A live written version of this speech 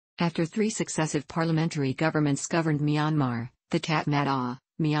After 3 successive parliamentary governments governed Myanmar, the Tatmadaw,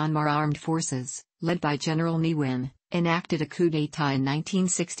 Myanmar Armed Forces, led by General Ne Win, enacted a coup d'état in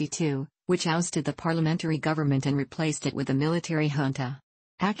 1962, which ousted the parliamentary government and replaced it with a military junta.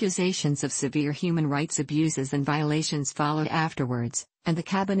 Accusations of severe human rights abuses and violations followed afterwards, and the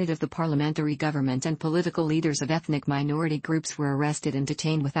cabinet of the parliamentary government and political leaders of ethnic minority groups were arrested and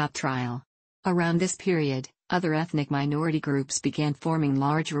detained without trial. Around this period, other ethnic minority groups began forming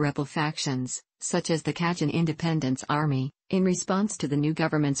large rebel factions, such as the Kachin Independence Army, in response to the new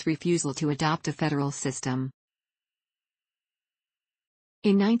government's refusal to adopt a federal system.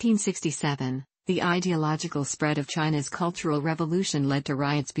 In 1967, the ideological spread of China's Cultural Revolution led to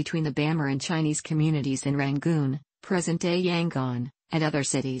riots between the Bamar and Chinese communities in Rangoon, present-day Yangon, and other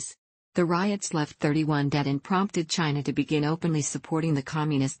cities. The riots left 31 dead and prompted China to begin openly supporting the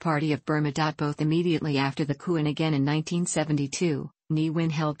Communist Party of Burma.Both immediately after the coup and again in 1972. Ne Win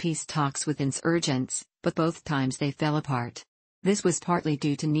held peace talks with insurgents, but both times they fell apart. This was partly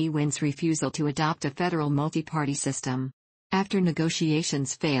due to Ne Win's refusal to adopt a federal multi-party system. After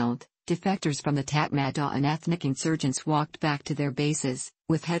negotiations failed, defectors from the Tatmadaw and ethnic insurgents walked back to their bases,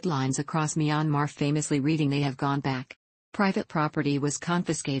 with headlines across Myanmar famously reading "They have gone back." Private property was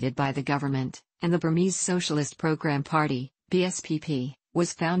confiscated by the government, and the Burmese Socialist Programme Party, BSPP,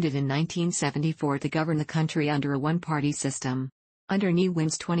 was founded in 1974 to govern the country under a one-party system. Under Ne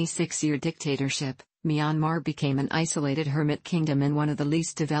Win's 26-year dictatorship, Myanmar became an isolated hermit kingdom and one of the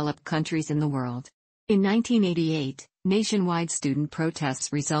least developed countries in the world. In 1988, nationwide student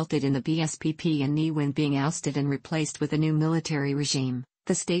protests resulted in the BSPP and Ne Win being ousted and replaced with a new military regime,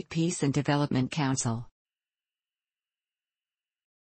 the State Peace and Development Council.